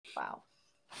Wow.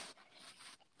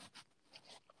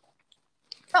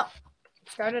 So,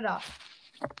 start it off.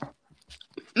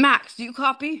 Max, do you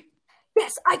copy?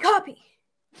 Yes, I copy.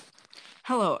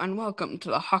 Hello, and welcome to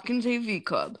the Hawkins AV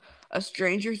Club, a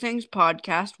Stranger Things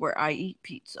podcast where I eat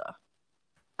pizza.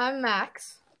 I'm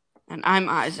Max. And I'm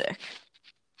Isaac.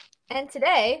 And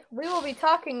today, we will be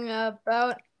talking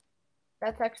about...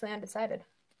 That's actually undecided.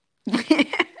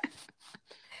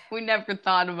 We never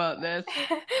thought about this.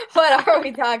 What are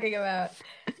we talking about?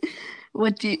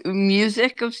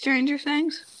 Music of Stranger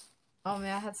Things? Oh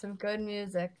man, I had some good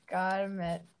music, gotta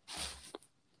admit.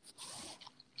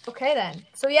 Okay then.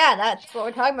 So yeah, that's what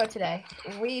we're talking about today.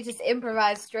 We just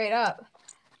improvise straight up.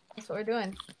 That's what we're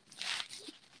doing.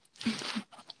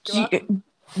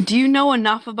 Do you know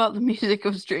enough about the music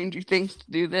of Stranger Things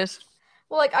to do this?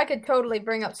 Well, like, I could totally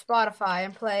bring up Spotify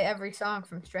and play every song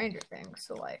from Stranger Things,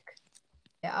 so like,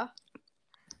 yeah.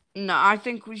 No, I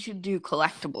think we should do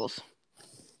collectibles.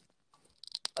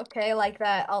 Okay, like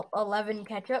that 11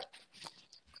 ketchup?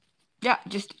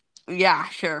 Yeah,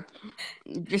 sure.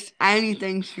 Just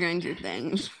anything Stranger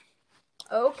Things.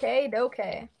 Okay.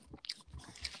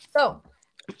 So,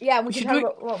 yeah, we can talk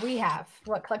about what we have,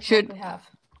 what collectibles we have.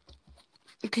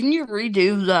 Can you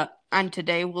redo the "and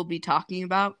today we'll be talking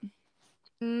about"?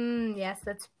 Yes,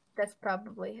 that's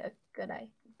probably a good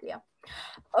idea.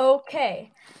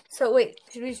 Okay, so wait,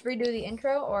 should we just redo the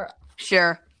intro or?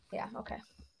 Sure. Yeah, okay.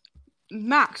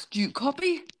 Max, do you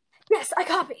copy? Yes, I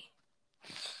copy.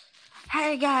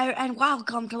 Hey guys, and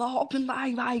welcome to the Hawkins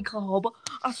AV Club,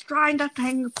 a Stranger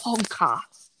Things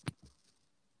podcast.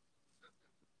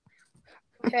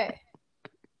 Okay.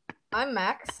 I'm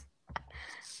Max.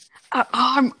 And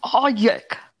I'm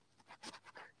Isaac.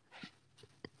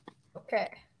 Okay.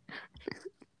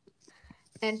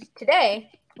 And today,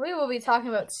 we will be talking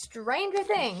about Stranger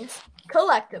Things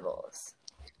collectibles.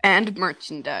 And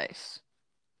merchandise.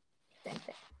 Same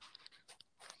thing.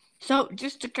 So,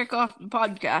 just to kick off the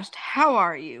podcast, how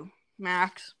are you,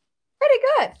 Max? Pretty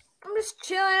good. I'm just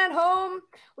chilling at home.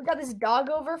 We got this dog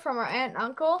over from our aunt and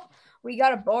uncle. We got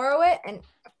to borrow it, and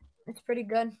it's pretty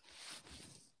good.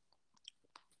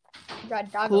 We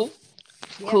got dog. Cool.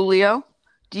 Yeah. Coolio.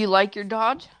 Do you like your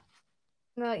dog?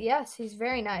 Yes, he's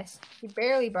very nice. He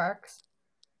barely barks,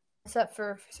 except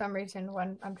for some reason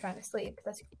when I'm trying to sleep.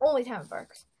 That's the only time it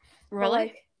barks.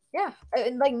 Really? Yeah,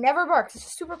 it never barks. It's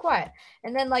just super quiet.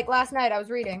 And then last night I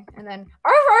was reading, and then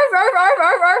arf arf arf arf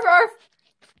arf arf arf.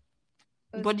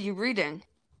 What are you reading?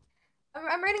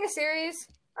 I'm reading a series.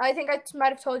 I think I might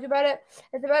have told you about it.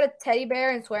 It's about a teddy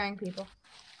bear and swearing people.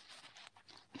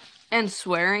 And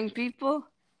swearing people?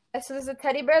 So there's a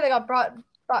teddy bear that got brought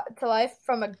to life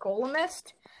from a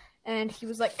golemist, and he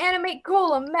was like, "Animate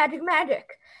golem,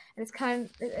 magic." And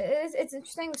it's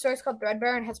interesting. The story's called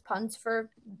Threadbare and has puns for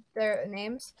their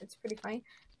names. It's pretty funny,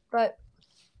 but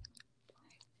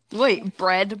wait,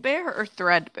 Bread Bear or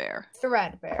Threadbare?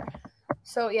 Threadbare.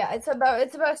 So yeah, it's about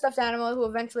a stuffed animal who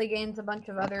eventually gains a bunch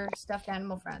of other stuffed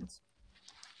animal friends.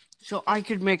 So I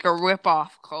could make a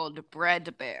rip-off called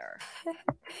Bread Bear.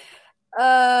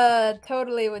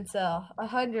 Totally would sell.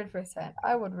 100%.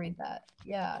 I would read that.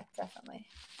 Yeah, definitely.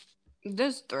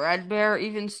 Does Threadbare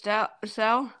even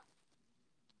sell?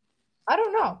 I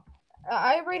don't know.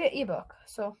 I read an ebook,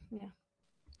 so yeah.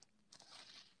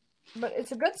 But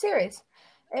it's a good series.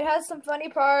 It has some funny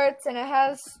parts, and it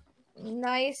has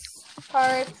nice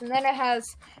parts, and then it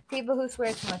has people who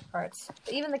swear too much parts.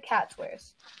 Even the cat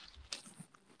swears.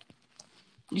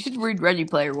 You should read Ready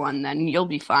Player One, then you'll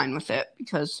be fine with it,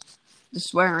 because the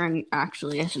swearing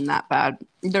actually isn't that bad.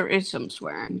 There is some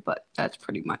swearing, but that's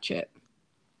pretty much it.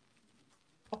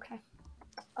 Okay.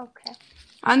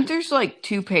 And there's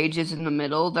 2 pages in the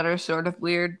middle that are sort of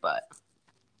weird, but...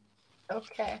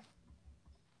 Okay.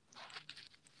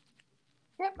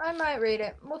 Yep, I might read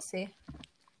it. We'll see.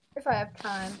 If I have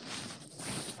time.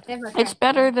 It's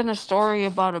better than a story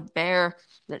about a bear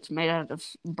that's made out of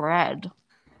bread.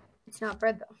 It's not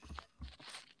bread, though.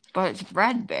 But it's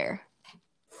Bread Bear.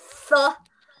 The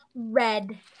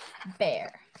Red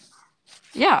Bear.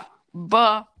 Yeah.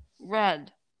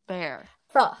 Red Bear.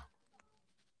 The.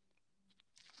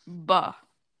 The.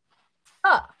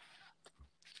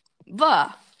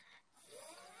 The.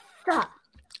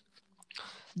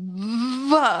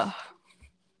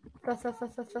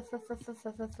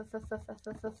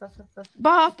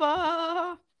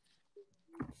 Papa.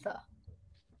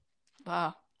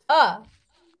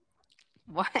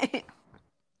 What?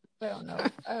 I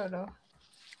don't know.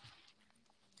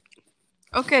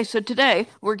 Okay, so today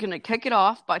we're going to kick it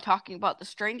off by talking about the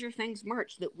Stranger Things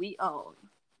merch that we own.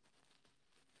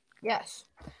 Yes.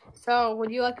 So,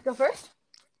 would you like to go first?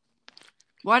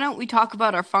 Why don't we talk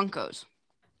about our Funkos?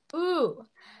 Ooh.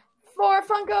 For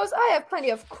Funkos, I have plenty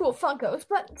of cool Funkos,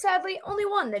 but sadly, only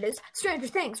one that is Stranger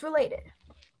Things related.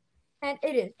 And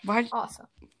it is awesome.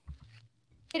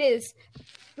 It is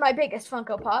my biggest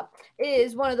Funko Pop. It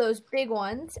is one of those big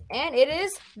ones, and it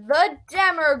is the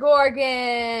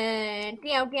Demogorgon.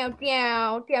 Down, down,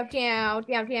 down, down, down, down,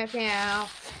 down, down, down,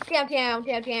 down,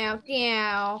 down, down,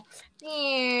 down.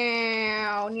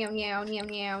 Meow, meow, meow, meow,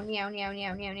 meow, meow, meow, meow,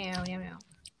 meow, meow, meow.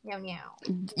 Meow, meow.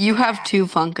 You have 2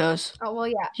 Funkos. Oh, well,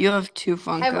 yeah. You have 2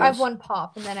 Funkos. I have one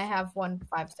Pop, and then I have one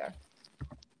 5-star.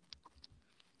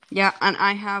 Yeah, and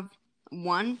I have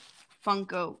one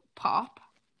Funko Pop,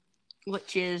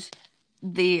 which is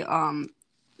the I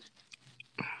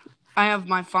have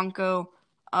my Funko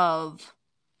of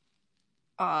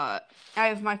I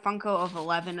have my Funko of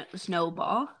 11 at the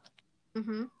Snowball.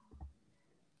 Mm-hmm.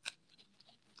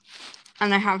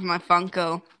 And I have my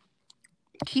Funko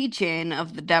keychain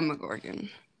of the Demogorgon.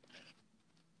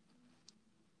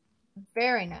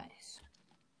 Very nice.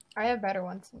 I have better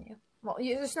ones than you. Well,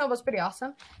 the Snowball's pretty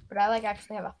awesome, but I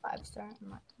actually have a 5-star.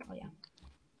 Oh yeah.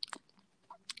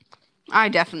 I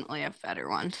definitely have better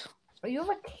ones. Well, you have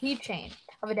a keychain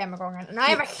of a Demogorgon, and I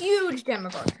have a huge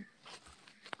Demogorgon.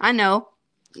 I know.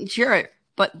 Sure,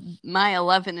 but my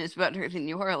 11 is better than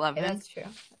your 11. Yeah, that's true.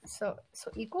 So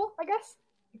equal, I guess?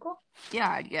 Equal? Yeah,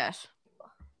 I guess.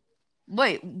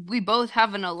 Wait, we both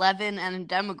have an 11 and a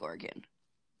Demogorgon.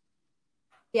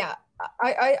 Yeah,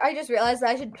 I just realized that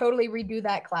I should totally redo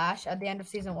that clash at the end of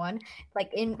season 1,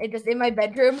 like in my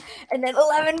bedroom, and then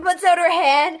 11 puts out her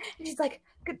hand, and she's like,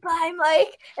 "Goodbye,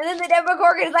 Mike," and then the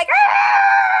Demogorgon is like,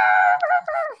 "Ah!"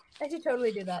 I should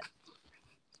totally do that.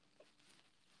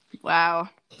 Wow.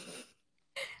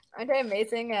 Aren't I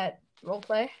amazing at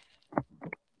roleplay?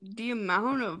 The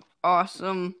amount of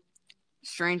awesome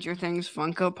Stranger Things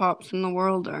Funko Pops in the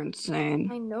world are insane.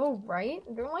 I know, right?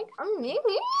 They're like,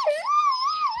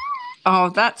 oh,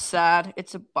 that's sad.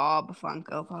 It's a Bob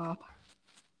Funko Pop.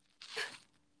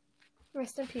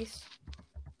 Rest in peace.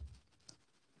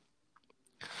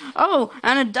 Oh,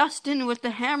 and a Dustin with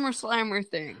the Hammer Slammer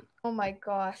thing. Oh my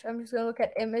gosh. I'm just going to look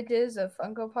at images of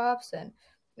Funko Pops. And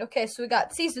okay, so we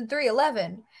got season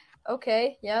 311.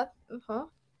 Okay, yeah. Uh-huh.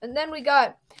 And then we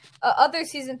got other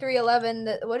season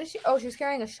 311. What is she? Oh, she's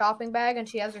carrying a shopping bag and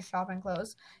she has her shopping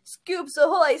clothes. Scoops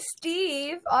Ahoy,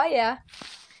 Steve. Oh, yeah.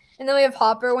 And then we have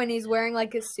Hopper when he's wearing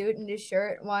like his suit and his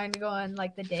shirt, wanting to go on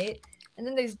like the date. And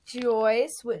then there's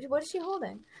Joyce. What is she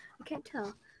holding? I can't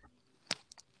tell.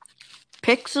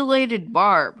 Pixelated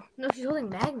Barb. No, she's holding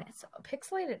magnets.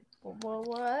 Pixelated.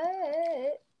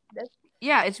 What?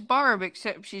 Yeah, it's Barb,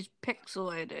 except she's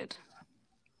pixelated.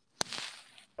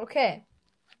 Okay.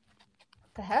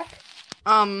 What the heck?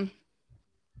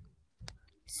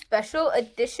 Special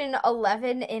edition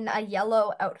 11 in a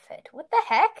yellow outfit. What the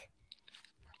heck?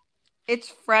 It's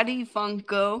Freddy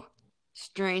Funko,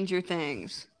 Stranger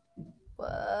Things.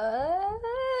 What?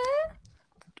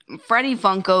 Freddy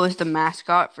Funko is the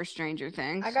mascot for Stranger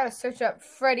Things. I gotta search up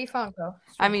Freddy Funko.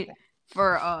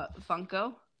 For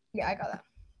Funko? Yeah, I got that.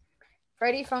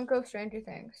 Freddy Funko, Stranger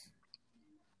Things.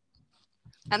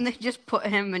 And they just put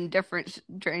him in different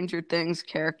Stranger Things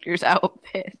characters'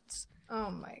 outfits. Oh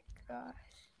my gosh.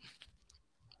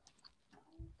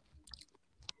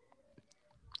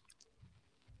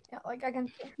 Yeah, like I can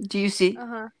see. Do you see?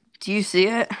 Uh-huh. Do you see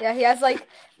it? Yeah, he has like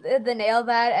the nail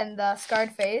that and the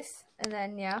scarred face. And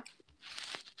then, yeah.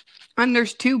 And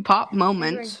there's 2 pop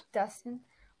moments. Dustin.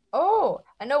 Oh,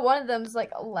 I know one of them's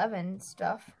like 11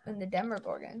 stuff in the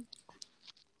Demogorgon.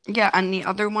 Yeah, and the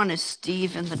other one is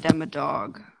Steve and the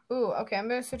Demodog. Ooh, okay, I'm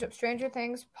going to search up Stranger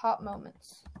Things pop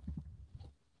moments.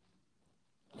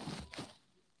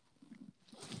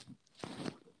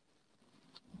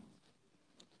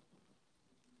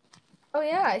 Oh,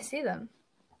 yeah, I see them.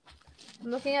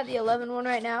 I'm looking at the 11 one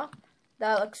right now.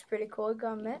 That looks pretty cool,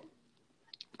 Gummet.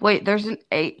 Wait, there's an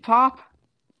 8 pop?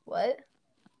 What?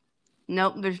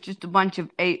 Nope, there's just a bunch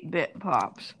of 8-bit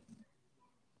pops.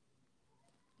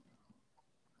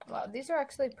 Wow, these are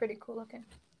actually pretty cool looking.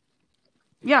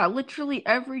 Yeah, literally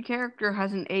every character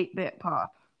has an 8-bit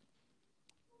pop.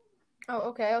 Oh,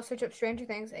 okay, I'll search up Stranger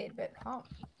Things 8-bit pop.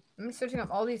 I'm searching up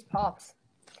all these pops.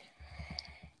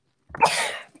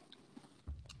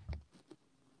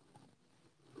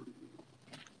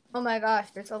 Oh my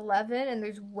gosh, there's 11, and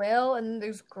there's Will, and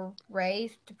there's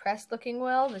Gray, depressed-looking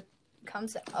Will that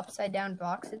comes upside down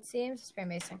box, it seems. It's very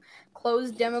amazing.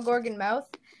 Closed Demogorgon mouth,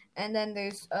 and then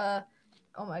there's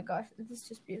oh my gosh, this is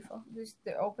just beautiful. There's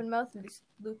the open mouth, and there's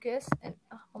Lucas, and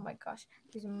oh my gosh,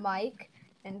 there's Mike,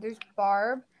 and there's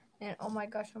Barb, and oh my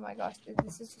gosh,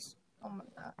 this is just Oh my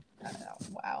god.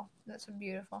 Wow. That's so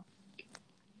beautiful.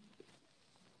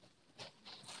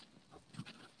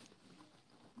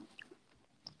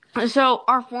 So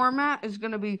our format is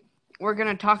going to be, we're going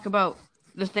to talk about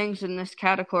the things in this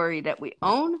category that we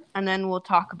own, and then we'll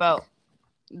talk about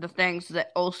the things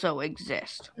that also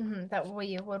exist. That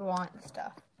we would want and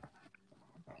stuff.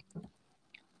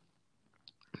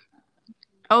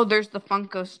 Oh, there's the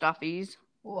Funko Stuffies.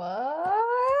 What?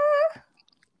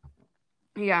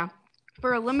 Yeah.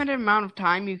 For a limited amount of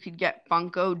time, you could get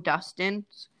Funko Dustin.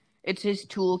 It's his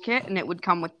toolkit, and it would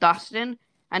come with Dustin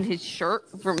and his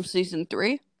shirt from season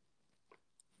 3.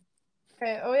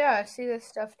 Okay. Oh yeah, I see this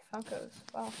stuffed Funkos.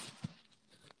 Wow.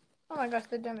 Oh my gosh,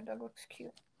 the Demodog looks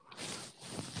cute.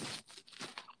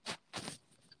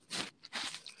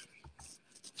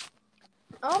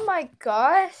 Oh my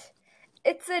gosh.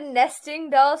 It's a nesting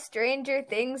doll Stranger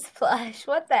Things plush.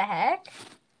 What the heck?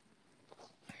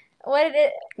 What did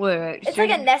it? Wait, It's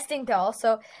like a nesting doll.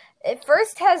 So it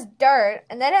first has Dart,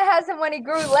 and then it has him when he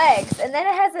grew legs, and then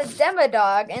it has a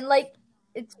Demodog, and like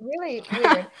it's really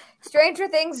weird. Stranger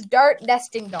Things Dart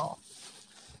nesting doll.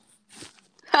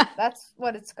 That's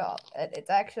what it's called.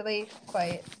 It's actually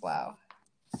quite wow.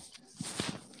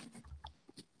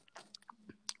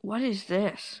 What is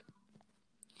this?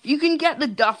 You can get the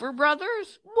Duffer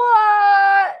Brothers?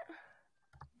 What?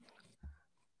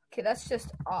 Okay, that's just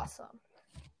awesome.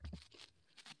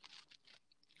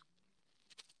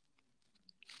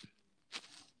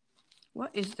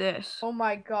 What is this? Oh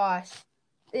my gosh.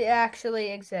 It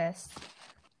actually exists.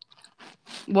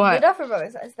 What? The Duffer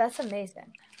Brothers. That's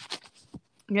amazing.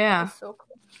 Yeah. That's so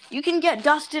cool. You can get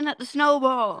Dustin at the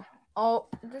Snowball. Oh,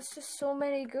 there's just so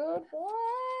many good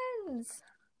ones.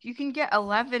 You can get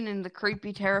 11 in the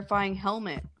creepy, terrifying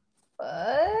helmet.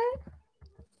 What?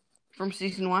 From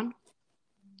season 1.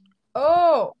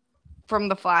 Oh. From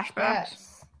the flashbacks.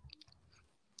 Yes.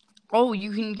 Oh,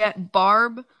 you can get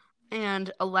Barb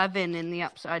and 11 in the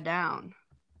Upside Down.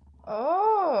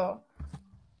 Oh.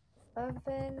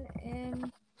 11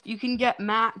 in... You can get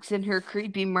Max in her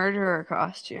creepy murderer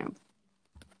costume.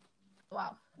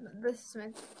 Wow. This is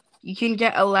amazing. You can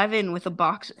get 11 with a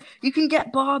box. You can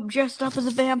get Bob dressed up as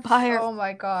a vampire. Oh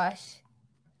my gosh.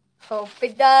 Hope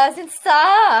it doesn't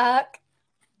suck.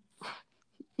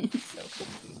 So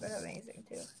creepy, but amazing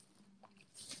too.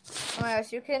 Oh my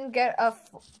gosh, you can get a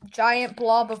giant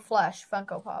blob of flesh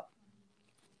Funko Pop.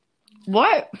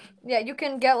 What? Yeah, you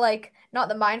can get like not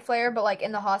the Mind Flayer, but like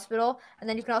in the hospital, and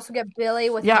then you can also get Billy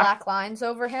with black lines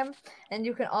over him, and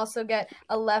you can also get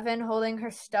 11 holding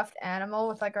her stuffed animal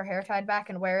with like her hair tied back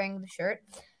and wearing the shirt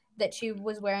that she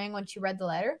was wearing when she read the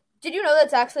letter. Did you know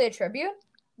that's actually a tribute?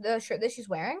 The shirt that she's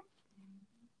wearing.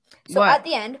 So at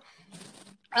the end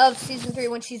of season 3,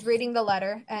 when she's reading the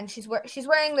letter and she's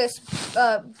wearing this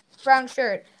brown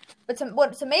shirt, but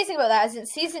what's amazing about that is in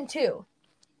season 2.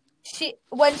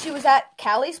 When she was at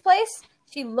Callie's place,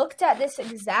 she looked at this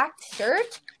exact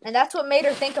shirt, and that's what made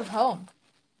her think of home.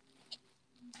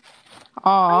 Aww.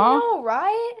 I know,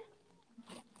 right?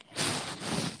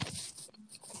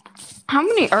 How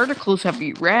many articles have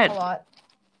you read? A lot.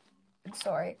 I'm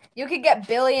sorry. You could get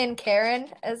Billy and Karen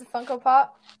as a Funko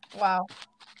Pop. Wow.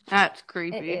 That's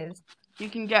creepy. It is. You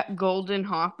can get Golden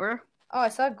Hopper. Oh, I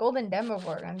saw Golden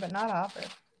Demogorgon, but not Hopper.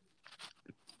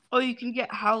 Oh, you can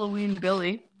get Halloween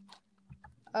Billy.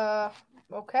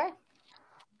 Okay.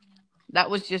 That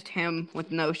was just him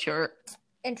with no shirt.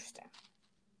 Interesting.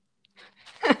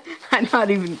 I'm not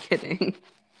even kidding.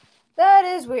 That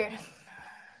is weird.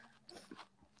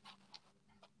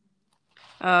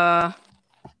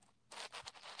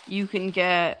 You can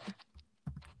get...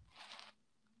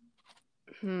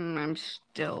 I'm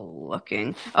still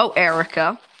looking. Oh,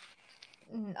 Erica.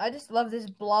 I just love this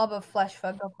blob of flesh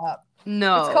Funko Pop.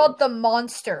 No. It's called the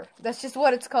Monster. That's just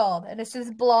what it's called. And it's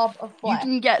just blob of flesh. You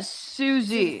can get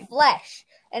Susie. Flesh.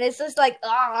 And it's just like, it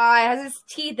has its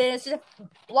teeth and it's just a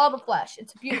blob of flesh.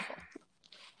 It's beautiful.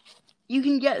 You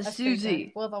can get That's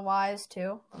Susie. With the Y's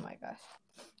too. Oh my gosh.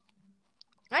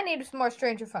 I need some more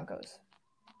Stranger Funkos.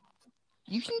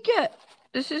 You can get...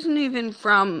 This isn't even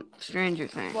from Stranger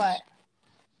Things. What?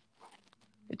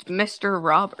 It's Mr.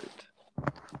 Robert.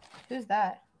 Who's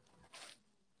that?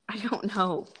 I don't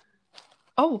know.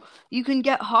 Oh, you can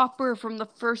get Hopper from the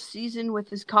first season with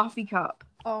his coffee cup.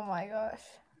 Oh my gosh.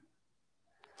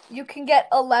 You can get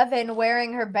 11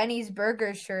 wearing her Benny's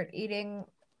Burgers shirt eating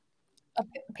a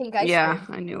pink ice cream. Yeah,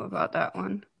 I knew about that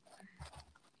one.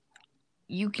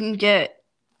 You can get...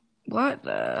 What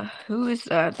the... Who is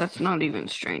that? That's not even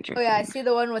Stranger Oh yeah, Things. I see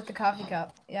the one with the coffee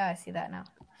cup. Yeah, I see that now.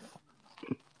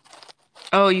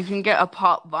 Oh, you can get a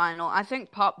pop vinyl. I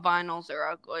think pop vinyls are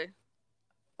ugly.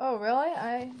 Oh, really?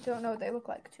 I don't know what they look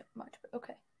like too much, but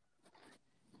okay.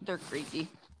 They're creepy.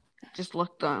 Just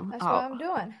look them That's up. what I'm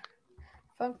doing.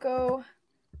 Funko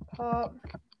Pop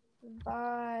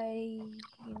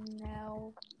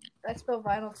Vinyl. I spelled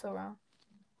vinyl so wrong.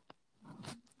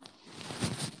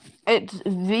 It's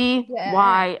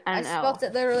VYNL. I spelled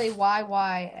it literally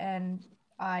YYNIL.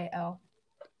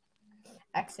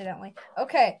 Accidentally.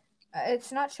 Okay.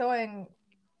 It's not showing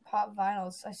Pop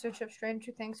Vinyls. I searched up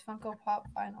Stranger Things Funko Pop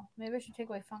Vinyl. Maybe I should take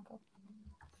away Funko.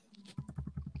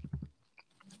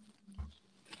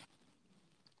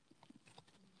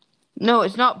 No,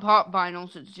 it's not Pop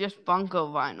Vinyls. It's just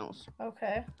Funko Vinyls.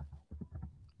 Okay.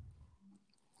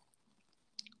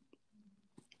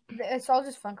 It's all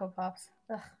just Funko Pops.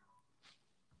 Ugh.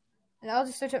 And I'll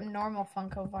just search up normal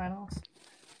Funko Vinyls.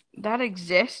 That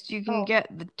exists. You can get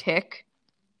the Tick.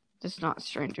 That's not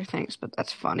Stranger Things, but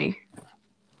that's funny.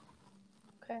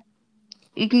 Okay.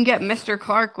 You can get Mr.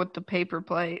 Clark with the paper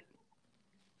plate.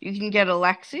 You can get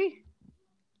Alexi.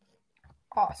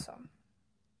 Awesome.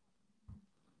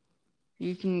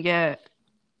 You can get...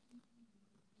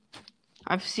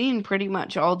 I've seen pretty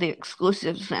much all the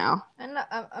exclusives now. And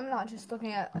I'm not just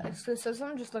looking at exclusives.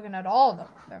 I'm just looking at all of them.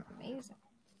 They're amazing.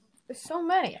 There's so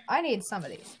many. I need some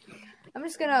of these. I'm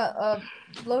just gonna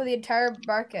blow the entire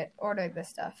market ordering this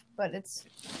stuff, but it's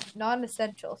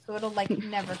non-essential, so it'll like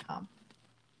never come.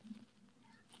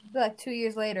 Like 2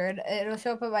 years later, and it'll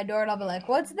show up at my door, and I'll be like,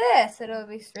 "What's this?" And it'll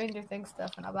be Stranger Things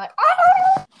stuff, and I'll be like,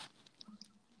 "Oh!"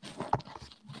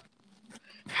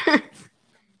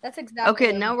 That's exactly.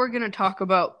 Okay, now we're gonna talk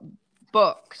about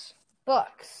books.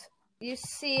 Books. You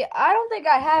see, I don't think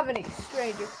I have any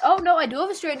Stranger. Oh no, I do have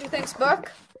a Stranger Things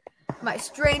book. My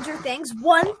Stranger Things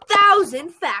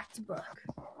 1000 Facts book.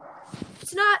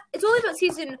 It's only about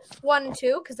season 1 and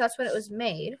 2, because that's when it was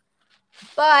made.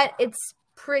 But it's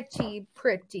pretty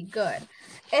good.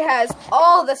 It has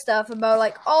all the stuff about,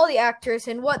 like, all the actors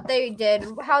and what they did,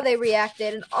 and how they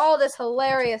reacted, and all this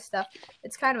hilarious stuff.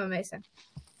 It's kind of amazing.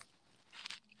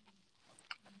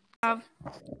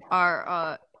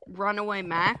 Our Runaway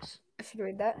Max. I should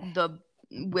read that. The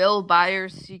Will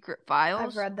Byers Secret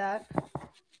Files. I've read that.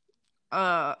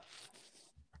 The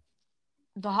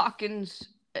Hawkins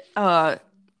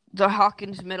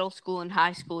Middle School and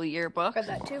High School Yearbook. Read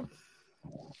that too.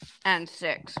 And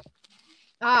 6.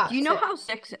 Do you know how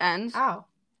 6 ends? How?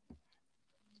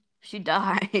 She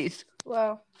dies.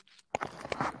 Well.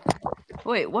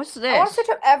 Wait, what's this? I want to search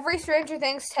up every Stranger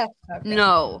Things test subject.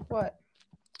 No. What?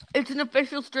 It's an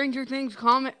official Stranger Things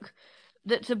comic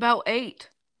that's about 8.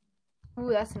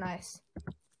 Ooh, that's nice.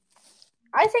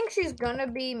 I think she's gonna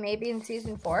be maybe in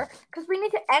season 4, because we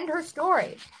need to end her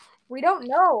story. We don't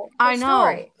know her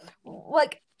story.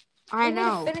 Like, we need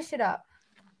to finish it up.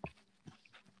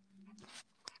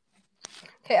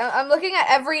 Okay, I'm looking at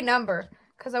every number,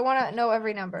 because I want to know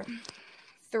every number.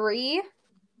 3.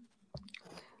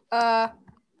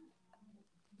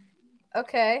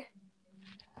 Okay.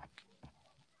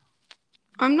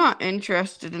 I'm not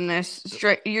interested in this.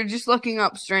 You're just looking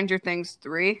up Stranger Things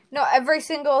 3? No, every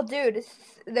single dude.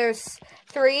 There's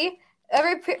 3.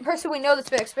 Every person we know that's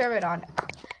been experimented on.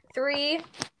 3,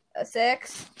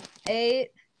 6,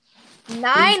 8,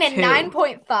 9, and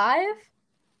 9.5?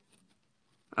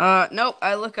 Nope.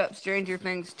 I look up Stranger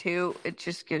Things 2. It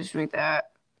just gives me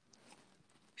that.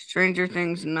 Stranger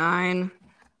Things 9.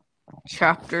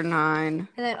 Chapter 9.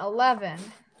 And then 11.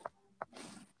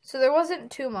 So there wasn't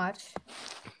too much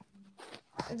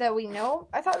that we know.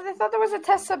 I thought there was a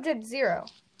test subject 0.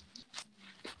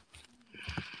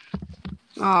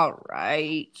 All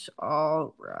right.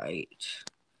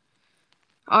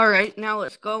 Now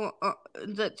let's go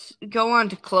on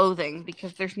to clothing,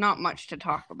 because there's not much to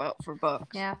talk about for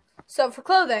books. Yeah. So for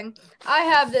clothing, I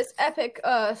have this epic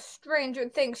Stranger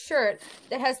Things shirt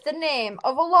that has the name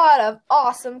of a lot of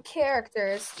awesome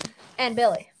characters and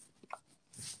Billy.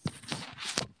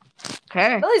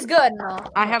 Okay. Billy's good and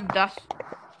all. I have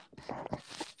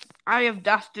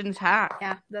Dustin's hat.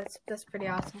 Yeah, that's pretty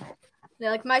awesome. Yeah,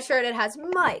 like my shirt, it has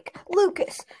Mike,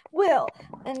 Lucas, Will,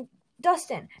 and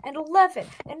Dustin, and 11,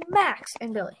 and Max,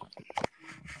 and Billy.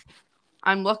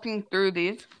 I'm looking through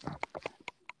these.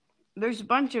 There's a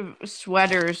bunch of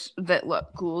sweaters that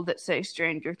look cool that say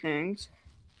Stranger Things.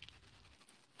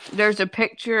 There's a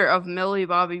picture of Millie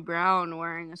Bobby Brown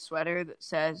wearing a sweater that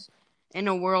says, "In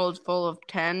a world full of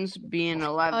 10s, be an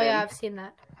 11." Oh yeah, I've seen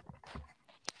that.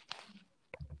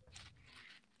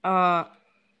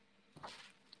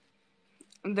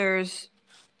 There's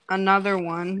another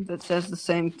one that says the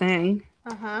same thing.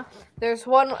 There's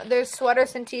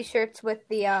sweaters and t-shirts with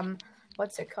the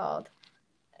what's it called?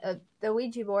 The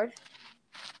Ouija board.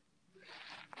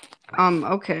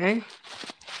 Okay.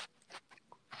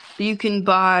 You can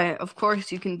buy, of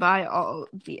course, you can buy all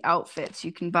the outfits.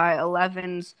 You can buy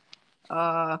Eleven's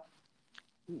outfit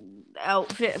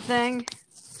thing.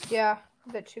 Yeah,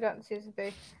 that she got in season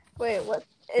 3. Wait, what?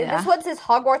 Yeah. This one says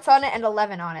Hogwarts on it and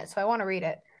 11 on it, so I want to read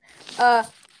it.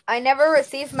 I never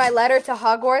received my letter to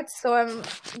Hogwarts, so I'm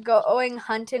going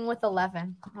hunting with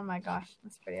 11. Oh my gosh,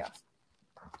 that's pretty awesome.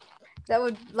 That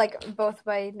would like both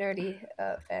my nerdy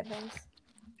fandoms.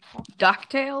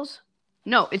 DuckTales?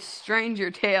 No, it's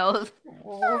Stranger Tales.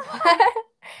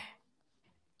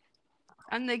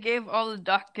 And they gave all the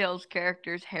DuckTales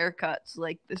characters haircuts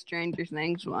like the Stranger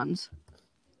Things ones.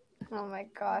 Oh my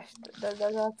gosh,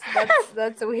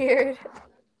 that's weird,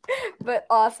 but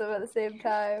awesome at the same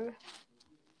time.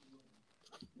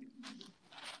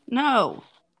 No.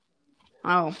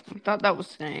 Oh, I thought that was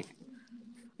saying.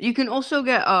 You can also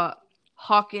get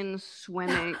Hawkins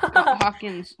swimming,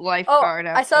 Hawkins lifeguard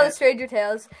outfit. I saw the Stranger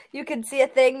Tales. You can see a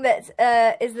thing that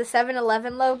is the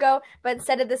 7-Eleven logo, but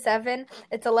instead of the 7,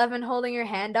 it's 11 holding your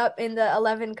hand up in the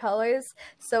 11 colors,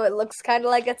 so it looks kind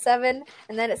of like a 7,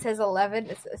 and then it says 11.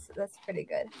 That's pretty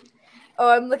good.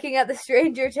 Oh, I'm looking at the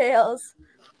Stranger Tales.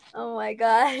 Oh my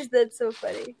gosh, that's so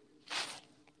funny.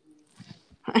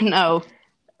 I know.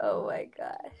 Oh my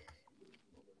gosh.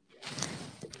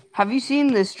 Have you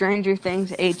seen the Stranger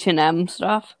Things H&M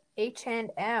stuff?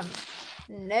 H&M.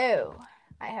 No,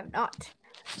 I have not.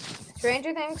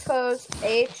 Stranger Things clothes,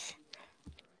 H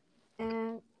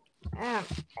and M.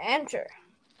 Enter.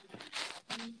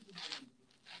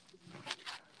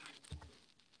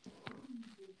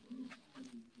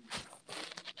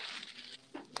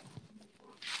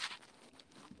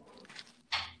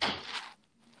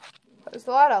 There's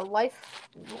a lot of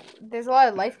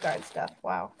lifeguard stuff.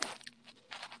 Wow.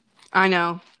 I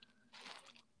know.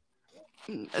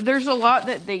 There's a lot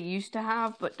that they used to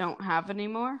have but don't have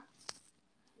anymore.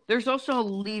 There's also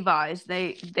Levi's.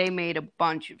 They made a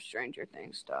bunch of Stranger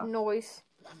Things stuff. Noise.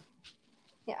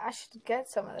 Yeah, I should get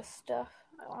some of this stuff.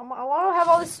 I want to have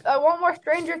all this. I want more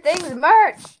Stranger Things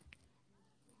merch.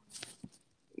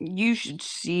 You should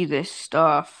see this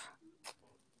stuff.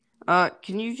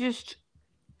 Can you just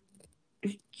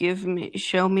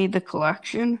show me the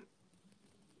collection?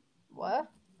 What?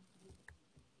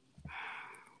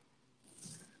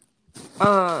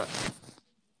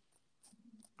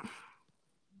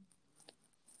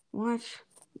 What?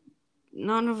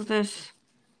 None of this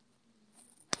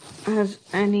has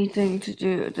anything to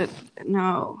do with it.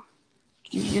 No.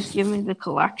 Can you just give me the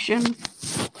collection?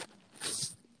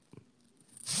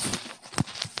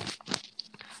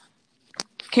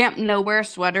 Camp Nowhere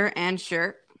sweater and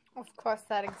shirt. Of course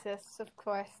that exists. Of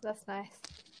course. That's nice.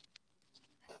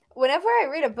 Whenever I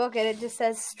read a book and it just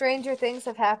says Stranger Things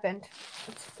have happened,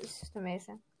 it's just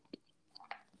amazing.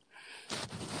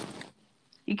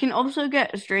 You can also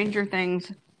get Stranger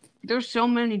Things. There's so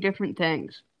many different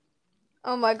things.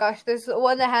 Oh my gosh, there's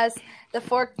one that has the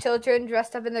 4 children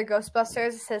dressed up in their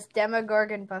Ghostbusters. It says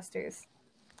Demogorgon Busters.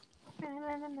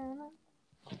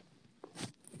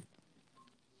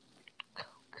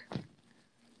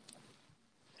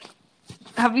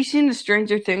 Have you seen the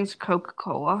Stranger Things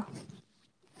Coca-Cola?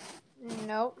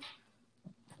 Nope.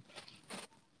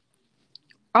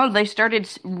 Oh, they started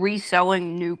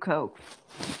reselling new Coke.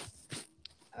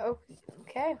 Oh,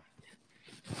 okay.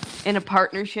 In a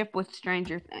partnership with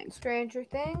Stranger Things. Stranger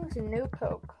Things and new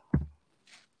Coke.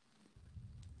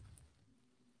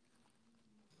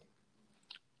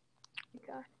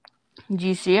 Okay. Do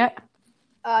you see it?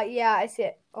 Yeah, I see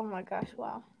it. Oh my gosh,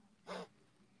 wow.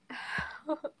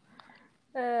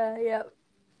 Yep.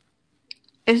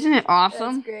 Isn't it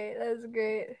awesome? That's great. That's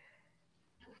great.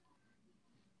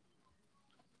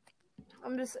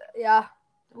 Yeah.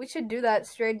 We should do that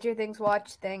Stranger Things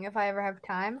watch thing if I ever have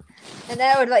time. And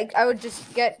then I would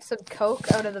just get some Coke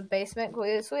out of the basement.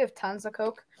 So we have tons of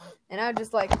Coke. And I would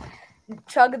just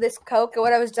chug this Coke, and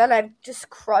when I was done, I'd just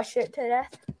crush it to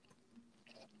death.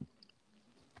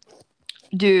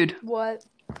 Dude. What?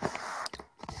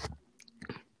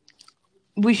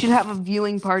 We should have a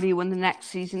viewing party when the next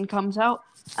season comes out.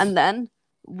 And then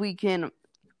we can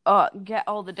get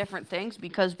all the different things.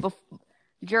 Because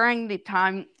during the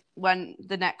time when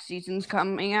the next season's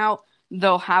coming out,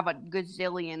 they'll have a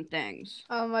gazillion things.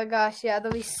 Oh my gosh, yeah,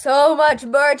 there'll be so much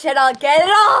merch and I'll get it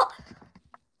all!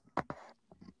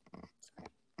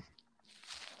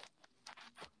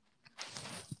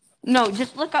 No,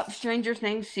 just look up Stranger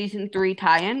Things Season 3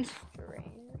 tie-ins.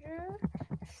 Stranger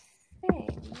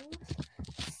Things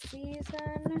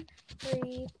Season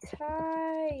 3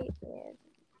 tie-ins.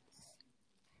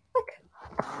 Look.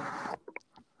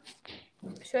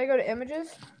 Should I go to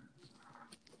images?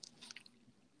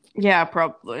 Yeah, Oh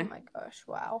probably. my gosh,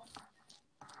 wow.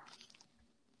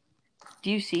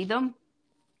 Do you see them?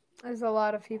 There's a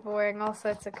lot of people wearing all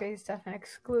sorts of crazy stuff and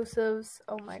exclusives.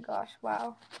 Oh my gosh,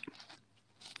 wow.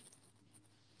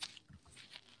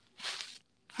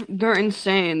 They're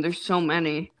insane. There's so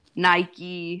many.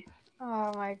 Nike,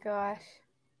 Oh my gosh.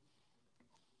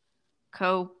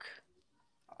 Coke,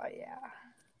 Oh yeah.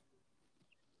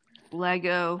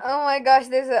 Lego. Oh my gosh,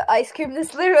 there's an ice cream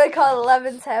that's literally called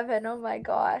Eleven's Heaven. Oh my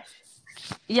gosh.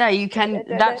 Yeah, you can.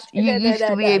 You used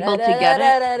to be able to get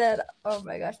it. Oh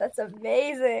my gosh, that's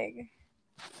amazing.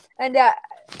 And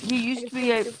You used to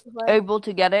be able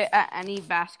to get it at any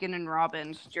Baskin and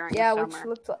Robbins during the summer. which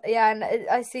looked and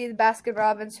I see the Baskin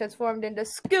Robbins transformed into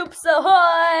Scoops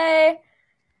Ahoy!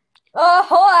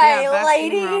 Ahoy, Yeah,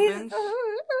 ladies!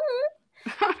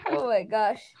 Oh my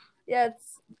gosh. Yeah,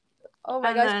 it's oh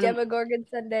my gosh, Demogorgon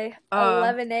Sunday.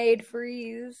 Lemonade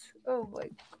freeze. Oh my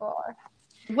gosh.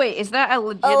 Wait, is that a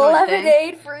legitimate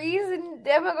lemonade freeze and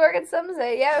Demogorgon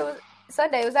Sunday? Yeah, it was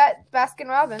Sunday. It was at Baskin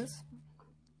Robbins.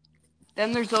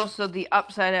 Then there's also the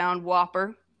upside down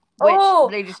Whopper.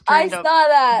 Which they just I saw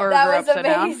that. That was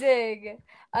amazing. Down.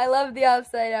 I love the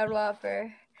upside down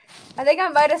Whopper. I think I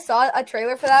might have saw a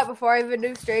trailer for that before I even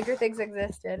knew Stranger Things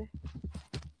existed.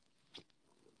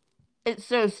 It's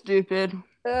so stupid.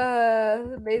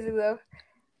 Amazing though.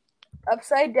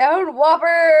 Upside down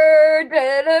Whopper.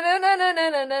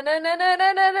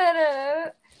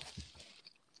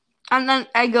 And then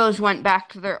Eggos went back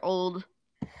to their old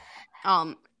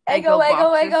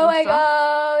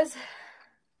Eggos.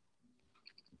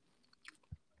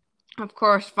 Of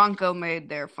course, Funko made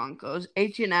their Funkos.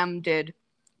 H&M did,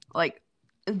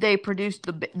 they produced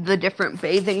the different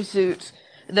bathing suits.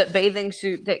 The bathing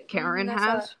suit that Karen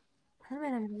has.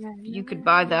 You could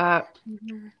buy that.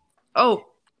 Oh,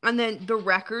 and then the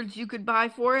records you could buy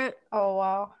for it. Oh,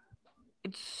 wow.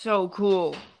 It's so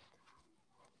cool.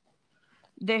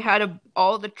 They had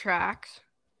all the tracks.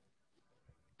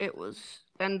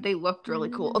 And they looked really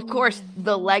cool. Of course,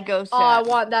 the Lego set. Oh, I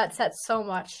want that set so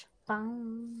much.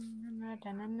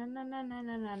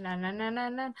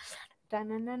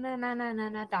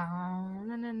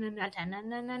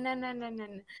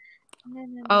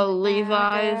 Oh,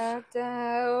 Levi's.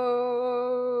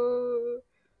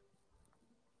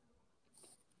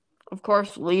 Of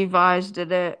course, Levi's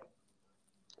did it.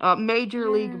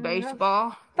 Major League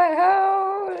Baseball.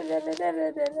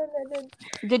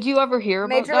 Did you ever hear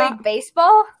about Major League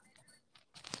Baseball?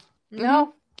 No.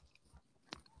 Mm-hmm.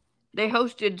 They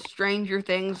hosted Stranger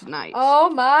Things nights. Oh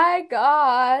my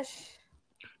gosh.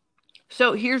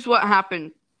 So here's what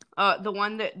happened. The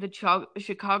one that the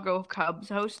Chicago Cubs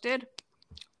hosted,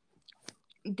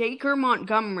 Dacre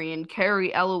Montgomery and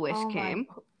Carrie Elwes came.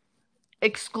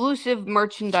 Exclusive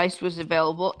merchandise was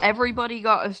available. Everybody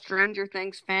got a Stranger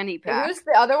Things fanny pack. Who's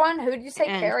the other one? Who did you say?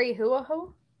 Carrie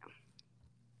who?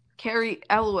 Carrie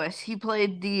Elwes. He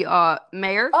played the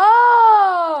mayor.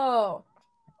 Oh.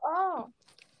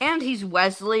 And he's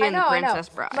Wesley in The Princess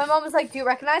Bride. My mom was like, "Do you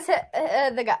recognize the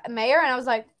mayor?" And I was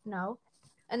like, "No."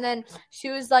 And then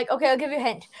she was like, "Okay, I'll give you a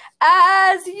hint.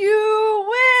 As you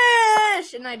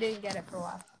wish." And I didn't get it for a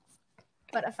while,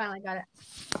 but I finally got it.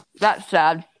 That's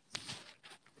sad.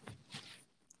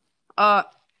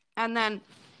 And then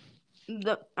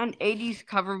an 80s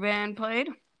cover band played.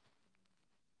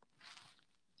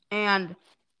 And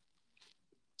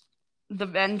the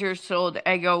vendors sold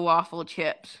Eggo waffle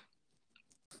chips.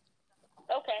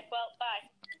 Okay, well, bye.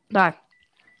 Bye.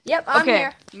 Yep, I'm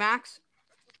here. Max.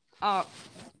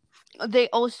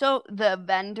 The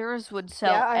vendors would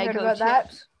sell Eggo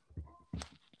chips.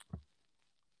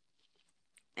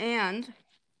 And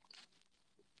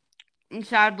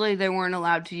sadly, they weren't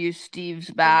allowed to use Steve's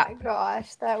bat. Oh my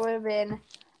gosh, that would have been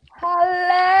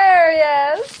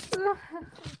hilarious.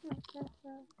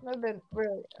 I've been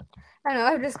really. I know,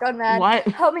 I've just gone mad. What?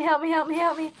 Help me.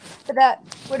 But that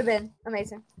would have been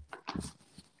amazing.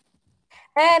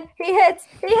 And he hits,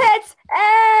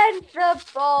 and the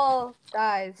ball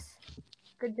dies.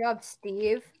 Good job,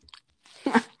 Steve.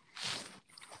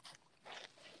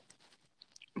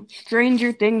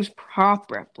 Stranger Things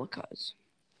prop replicas.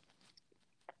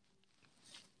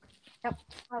 Yep.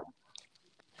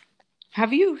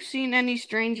 Have you seen any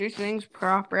Stranger Things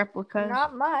prop replicas?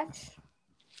 Not much.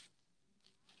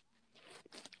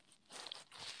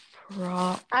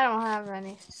 I don't have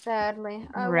any, sadly.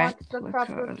 I want the prop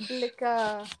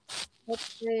replica. But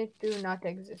they do not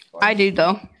exist for me. I do,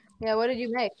 though. Yeah, what did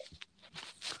you make?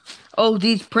 Oh,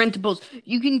 these printables.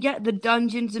 You can get the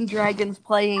Dungeons and Dragons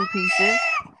playing pieces.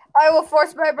 I will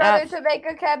force my brother to make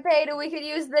a campaign and we can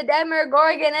use the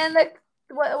Demogorgon and the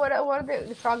what are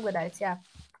the troglodytes, yeah.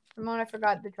 For a moment, I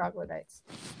forgot the troglodytes.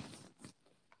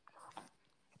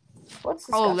 What's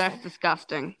disgusting? Oh, that's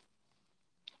disgusting.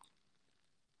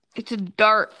 It's a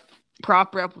Dart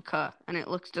prop replica, and it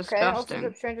looks disgusting. Okay, I'll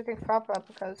look up Stranger Things prop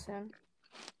replicas soon.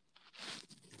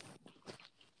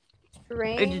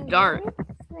 It's Dart.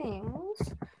 Things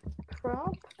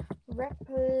prop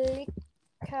replica.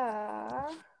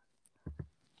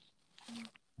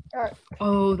 Dart.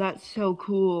 Oh, that's so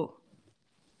cool.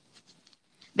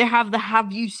 They have the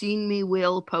 "Have You Seen Me,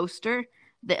 Will" poster,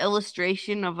 the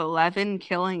illustration of 11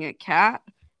 killing a cat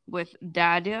with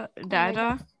Dada.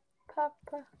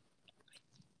 Papa.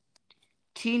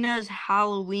 Tina's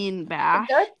Halloween bash.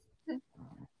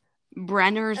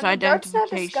 Brenner's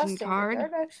identification card. The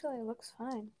dart actually looks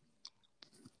fine.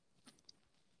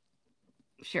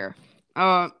 Sure.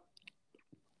 Yep,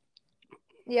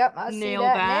 I see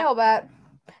that. Nail bat.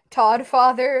 Todd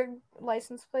Father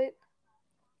license plate.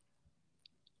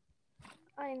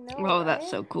 I know. Oh, right? That's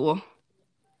so cool.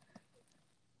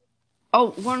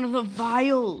 Oh, one of the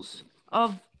vials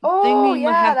of Thingy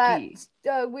Mahefty.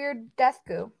 That weird death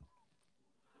goo.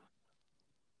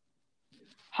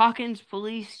 Hawkins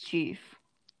police chief.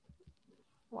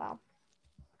 Wow.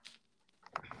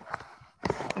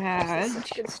 Badge.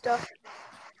 Such good stuff.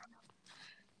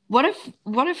 What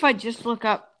if I just look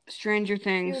up Stranger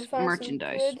Things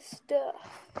merchandise? Good stuff.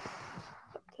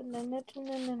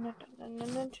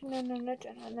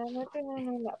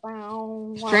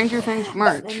 Stranger Things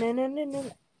merch.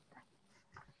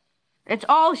 It's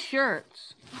all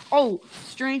shirts. Oh,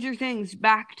 Stranger Things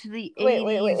back to the 80s.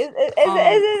 Wait. Is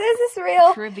this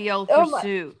real? Trivial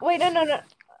Pursuit. Wait, no.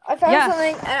 I found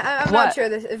something. I'm not sure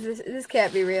this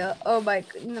can't be real. Oh my,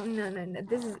 no.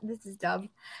 This is dumb.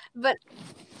 But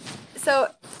so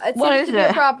it seems to be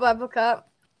a prop replica,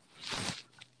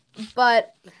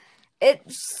 but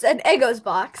it's an Eggos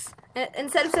box. And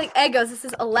instead of saying Eggos, this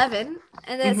is 11,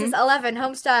 and then it says 11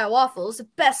 Homestyle waffles,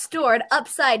 best stored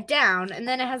upside down, and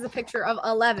then it has a picture of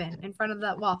 11 in front of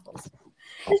that waffles.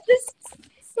 It's just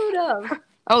so dumb.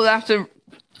 Oh, that's an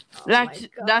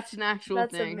actual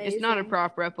thing. Amazing. It's not a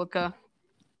prop replica.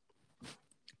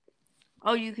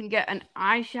 Oh, you can get an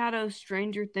eyeshadow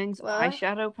Stranger Things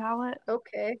eyeshadow palette.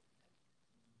 Okay.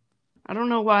 I don't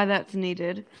know why that's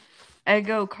needed.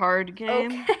 Eggo card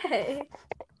game. Okay.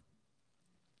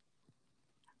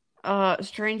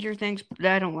 Stranger Things.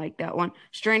 I don't like that one.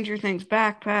 Stranger Things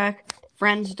backpack.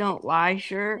 Friends Don't Lie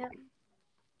shirt. Yep.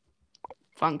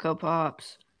 Funko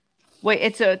Pops. Wait,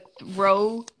 it's a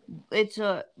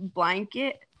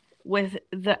blanket with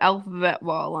the alphabet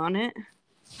wall on it.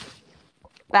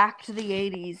 Back to the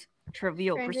 80s.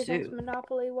 Trivial Stranger Pursuit. Things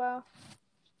Monopoly. Wow.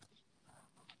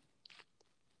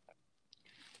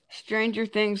 Stranger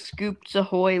Things Scoops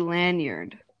Ahoy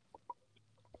lanyard.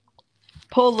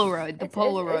 Polaroid. The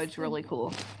Polaroid's really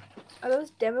cool. Are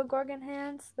those Demogorgon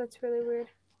hands? That's really weird.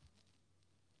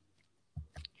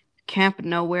 Camp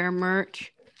Nowhere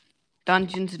merch.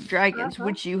 Dungeons and Dragons,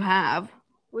 which you have.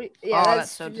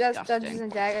 That's so disgusting. Dungeons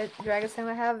and Dragons thing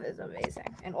I have is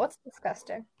amazing. And what's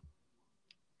disgusting?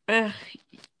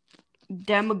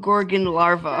 Demogorgon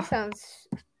larva. That sounds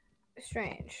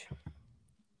strange.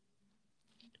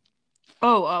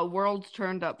 Oh, World's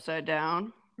Turned Upside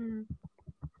Down. Mm.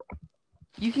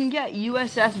 You can get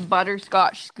USS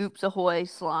Butterscotch Scoops Ahoy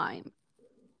slime.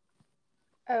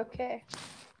 Okay.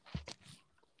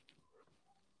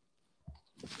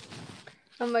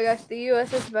 Oh my gosh, the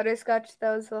USS Butterscotch,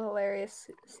 that was a hilarious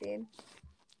scene.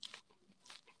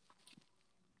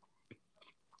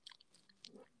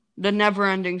 The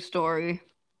Neverending Story.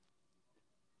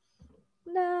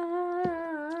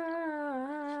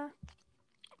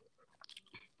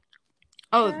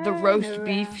 Oh, the roast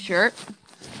beef shirt.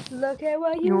 Look at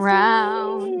what you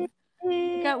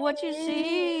see. Got what you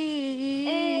see.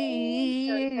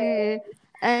 Okay.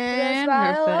 And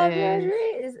her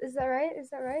face. Is that right?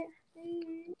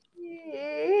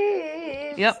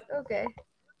 Yep. Okay.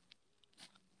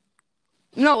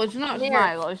 No, it's not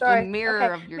Smile. It's the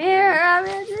mirror of your dreams. Mirror of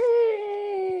your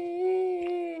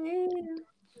dreams.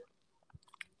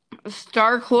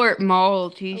 Starcourt Mall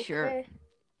t-shirt. Okay.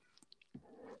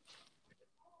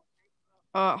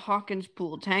 Hawkins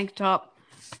Pool tank top.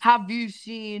 Have you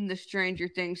seen the Stranger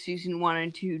Things season 1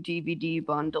 and 2 DVD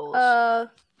bundles?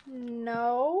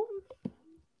 No.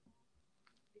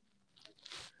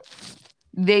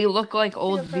 They look like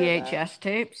old VHS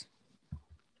tapes.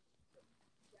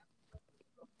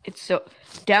 It's so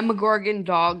Demogorgon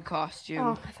dog costume.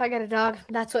 Oh, if I get a dog,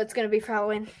 that's what it's gonna be for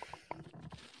Halloween.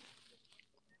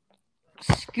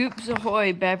 Scoops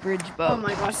Ahoy beverage boat. Oh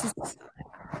my gosh.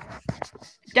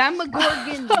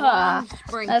 Demogorgon lawn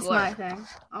sprinkler. That's my thing.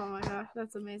 Oh my gosh,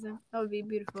 that's amazing. That would be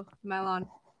beautiful. My lawn.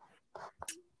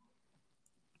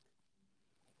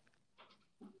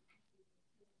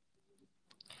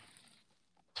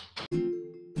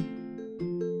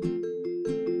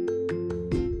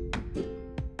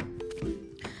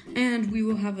 And we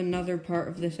will have another part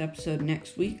of this episode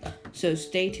next week, so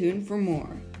stay tuned for more.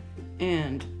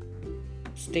 And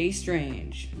stay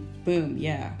strange. Boom,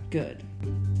 yeah, good.